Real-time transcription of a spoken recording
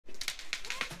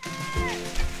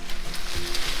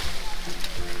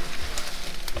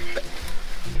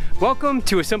Welcome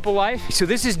to A Simple Life. So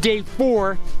this is day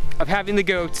 4 of having the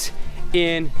goats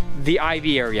in the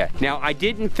ivy area. Now I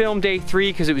didn't film day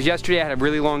 3 because it was yesterday. I had a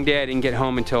really long day. I didn't get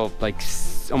home until like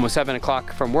almost 7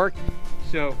 o'clock from work.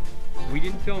 So we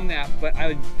didn't film that, but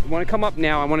I want to come up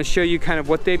now. I want to show you kind of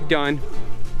what they've done,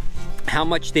 how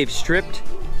much they've stripped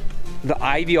the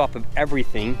ivy off of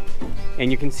everything. And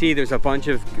you can see there's a bunch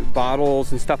of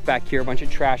bottles and stuff back here, a bunch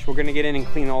of trash. We're gonna get in and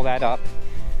clean all that up.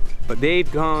 But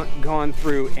they've gone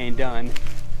through and done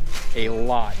a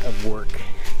lot of work.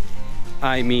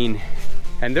 I mean,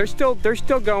 and they're still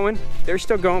going,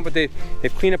 but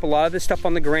they've cleaned up a lot of this stuff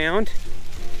on the ground.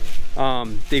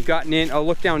 They've gotten in, oh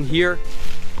look down here,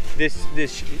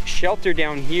 this shelter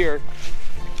down here,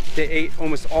 they ate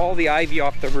almost all the ivy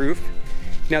off the roof.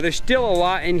 Now there's still a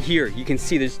lot in here. You can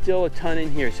see there's still a ton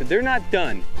in here. So they're not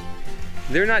done.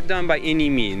 They're not done by any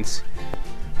means.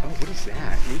 Oh, what is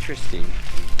that? Interesting.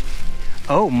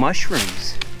 Oh,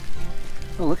 mushrooms.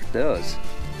 Oh, look at those.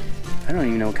 I don't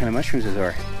even know what kind of mushrooms those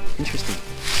are. Interesting.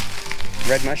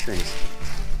 Red mushrooms.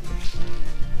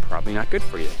 Probably not good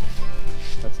for you.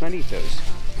 Let's not eat those.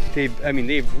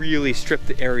 They've really stripped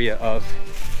the area of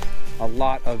a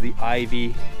lot of the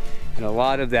ivy and a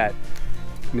lot of that.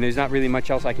 I mean, there's not really much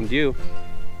else I can do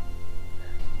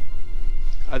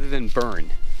other than burn.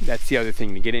 That's the other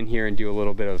thing, to get in here and do a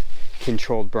little bit of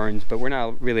controlled burns, but we're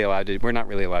not really allowed to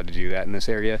do that in this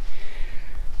area.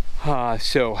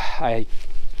 So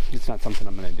it's not something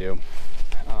I'm gonna do.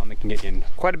 It can get you in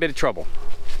quite a bit of trouble.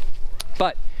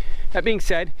 But that being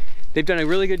said, they've done a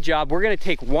really good job. We're gonna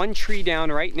take one tree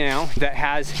down right now that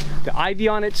has the ivy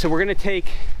on it. So we're gonna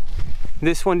take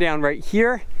this one down right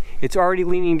here. It's already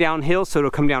leaning downhill, so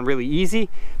it'll come down really easy.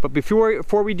 But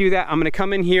before we do that, I'm gonna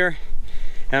come in here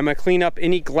and I'm gonna clean up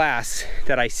any glass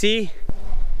that I see,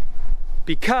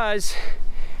 because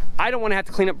I don't wanna have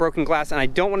to clean up broken glass, and I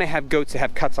don't wanna have goats that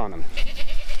have cuts on them.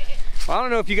 Well, I don't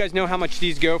know if you guys know how much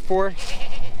these go for.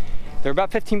 They're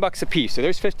about 15 bucks a piece, so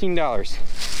there's $15.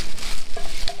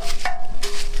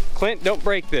 Clint, don't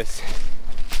break this.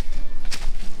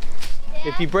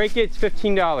 If you break it, it's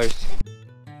 $15.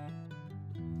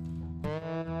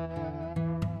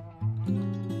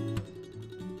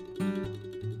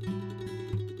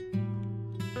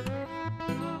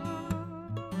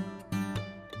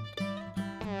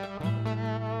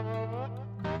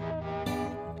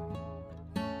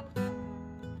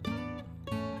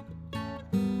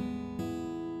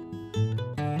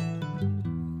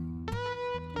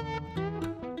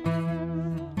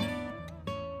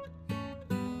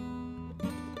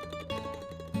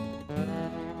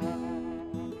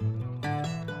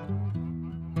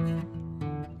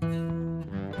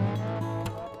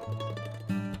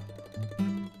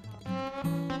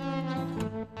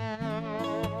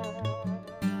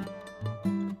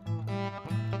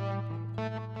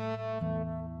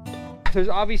 There's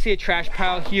obviously a trash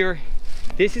pile here.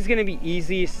 This is gonna be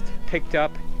easiest picked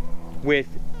up with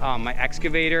my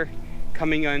excavator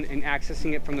coming on and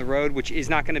accessing it from the road, which is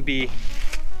not gonna be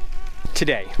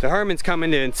today. The Herman's coming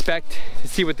to inspect to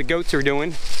see what the goats are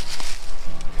doing.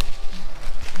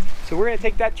 So we're gonna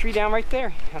take that tree down right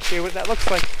there. I'll show you what that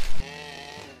looks like.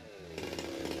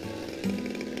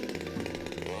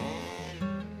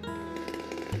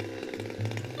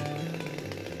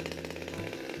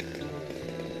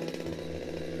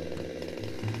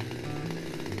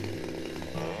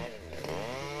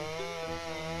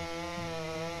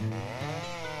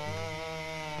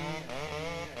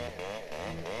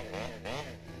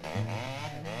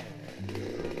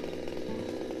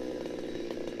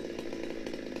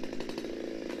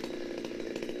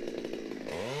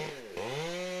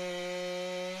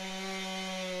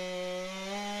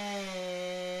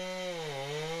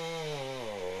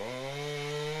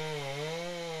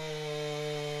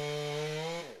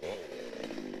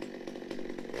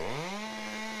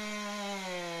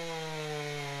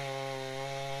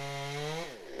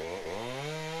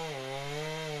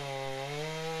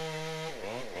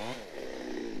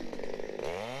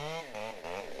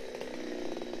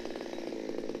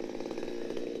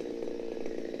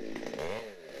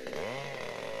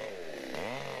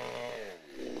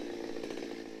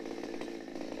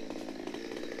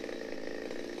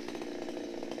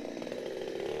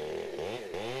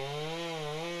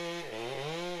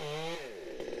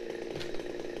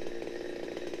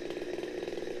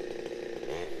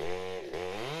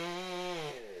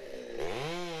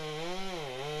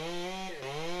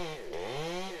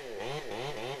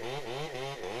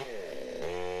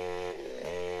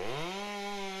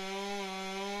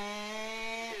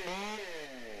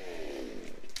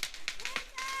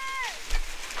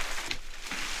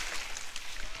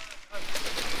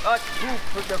 That's poop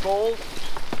for the gold.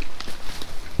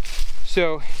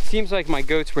 So it seems like my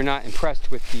goats were not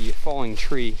impressed with the falling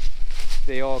tree.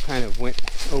 They all kind of went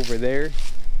over there.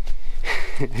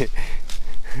 To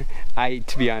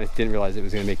be honest, didn't realize it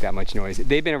was going to make that much noise.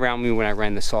 They've been around me when I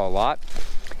ran the saw a lot.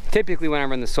 Typically when I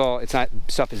run the saw, it's not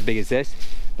stuff as big as this,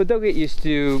 but they'll get used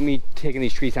to me taking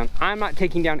these trees down. I'm not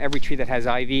taking down every tree that has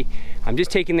ivy. I'm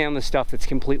just taking down the stuff that's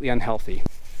completely unhealthy.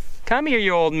 Come here,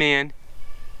 you old man.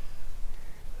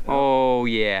 Oh,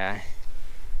 yeah.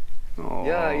 Oh.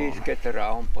 Yeah, he's get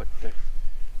around, but... yeah.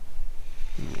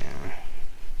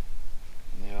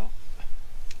 Yeah.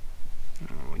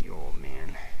 Oh, you old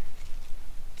man.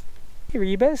 Hey,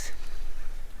 Rebus.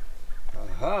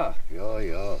 Aha,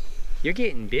 yeah. You're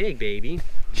getting big, baby.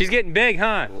 She's getting big,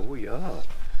 huh? Oh, yeah.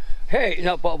 Hey,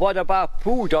 now, but what about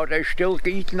food? Are they still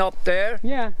eating up there?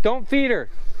 Yeah, don't feed her.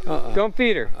 Don't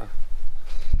feed her.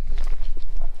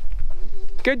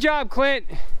 Good job, Clint.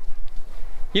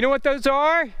 You know what those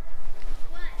are? What?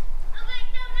 Oh,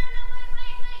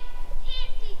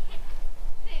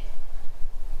 wait.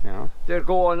 No. They're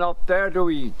going up there to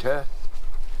eat, huh?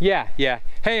 Yeah.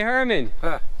 Hey, Herman.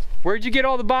 Huh. Where'd you get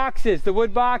all the boxes, the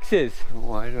wood boxes?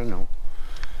 Oh, I don't know.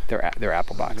 They're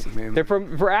apple boxes. Maybe. They're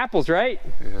for apples, right?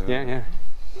 Yeah.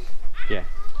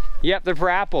 Yep, they're for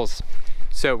apples.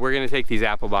 So we're gonna take these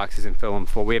apple boxes and fill them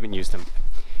full. We haven't used them,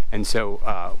 and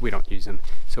so we don't use them.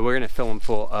 So we're gonna fill them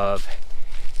full of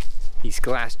these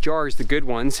glass jars, the good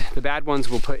ones. The bad ones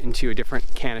we'll put into a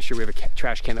different canister. We have a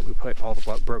trash can that we put all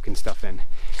the broken stuff in,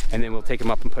 and then we'll take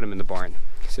them up and put them in the barn.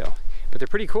 So, but they're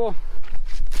pretty cool.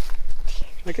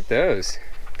 Look at those.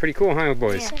 Pretty cool, huh,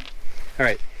 boys? Yeah. All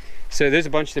right. So there's a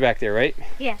bunch back there, right?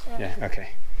 Yeah. Yeah, okay.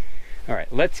 All right,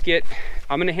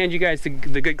 I'm gonna hand you guys the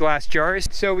good glass jars.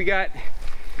 So we got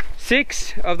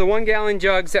 6 of the 1 gallon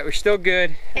jugs that were still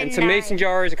good, and some 9 mason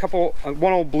jars,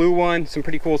 one old blue one, some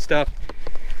pretty cool stuff.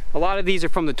 A lot of these are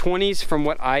from the 20s from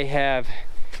what I have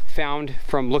found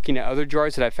from looking at other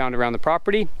jars that I found around the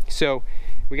property. So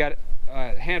we got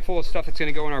a handful of stuff that's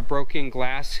gonna go in our broken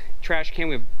glass trash can.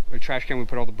 We have a trash can we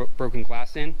put all the broken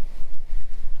glass in.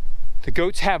 The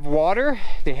goats have water.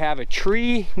 They have a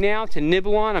tree now to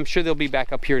nibble on. I'm sure they'll be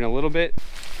back up here in a little bit.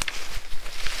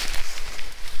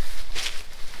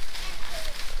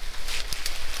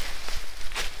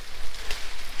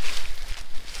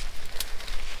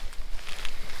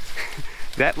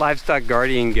 That livestock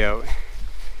guardian goat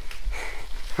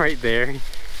right there,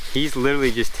 he's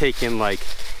literally just taking like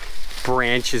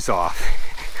branches off.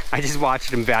 I just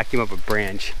watched him vacuum up a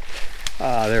branch.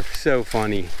 They're so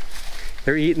funny.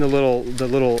 They're eating the little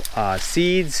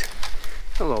seeds.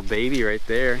 A little baby right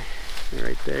there,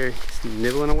 just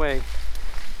nibbling away.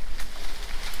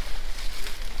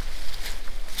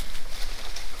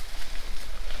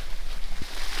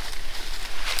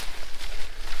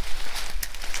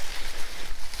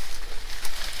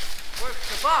 Where's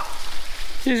the box?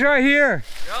 He's right here.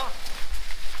 Yeah.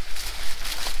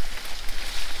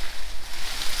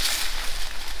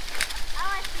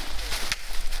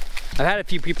 I've had a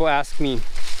few people ask me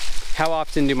how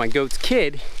often do my goats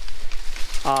kid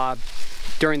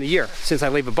during the year, since I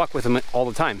leave a buck with them all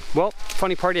the time. Well,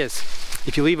 funny part is,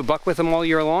 if you leave a buck with them all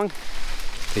year long,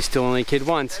 they still only kid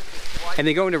once, and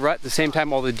they go into rut the same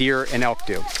time all the deer and elk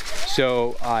do.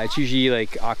 So it's usually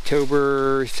like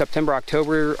August, September,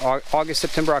 October,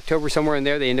 somewhere in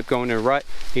there. They end up going in a rut.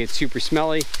 They get super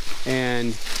smelly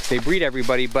and they breed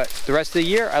everybody, but the rest of the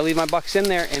year I leave my bucks in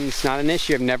there and it's not an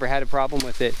issue. I've never had a problem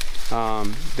with it.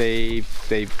 They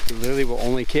literally will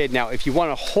only kid. Now, if you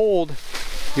want to hold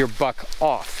your buck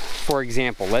off, for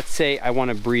example, let's say I want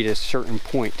to breed a certain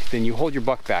point, then you hold your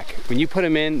buck back. When you put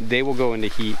them in, they will go into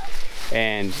heat,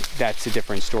 and that's a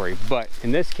different story. But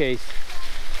in this case,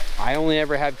 I only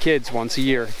ever have kids once a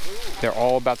year. They're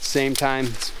all about the same time.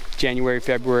 It's January,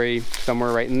 February,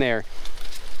 somewhere right in there.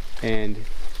 And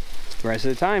the rest of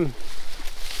the time,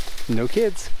 no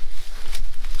kids.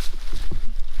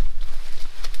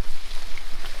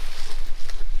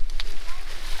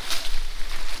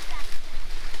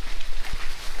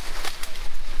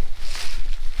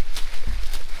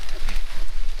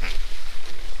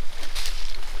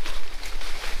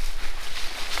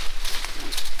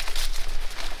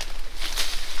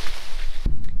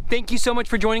 Thank you so much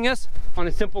for joining us on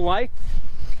A Simple Life.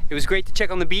 It was great to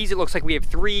check on the bees. It looks like we have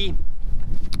 3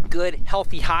 good,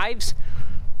 healthy hives.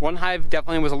 One hive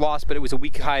definitely was a loss, but it was a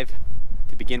weak hive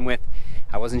to begin with.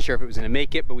 I wasn't sure if it was gonna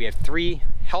make it, but we have 3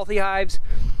 healthy hives.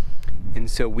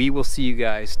 And so we will see you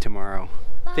guys tomorrow.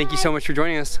 Bye. Thank you so much for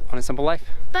joining us on A Simple Life.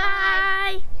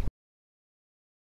 Bye.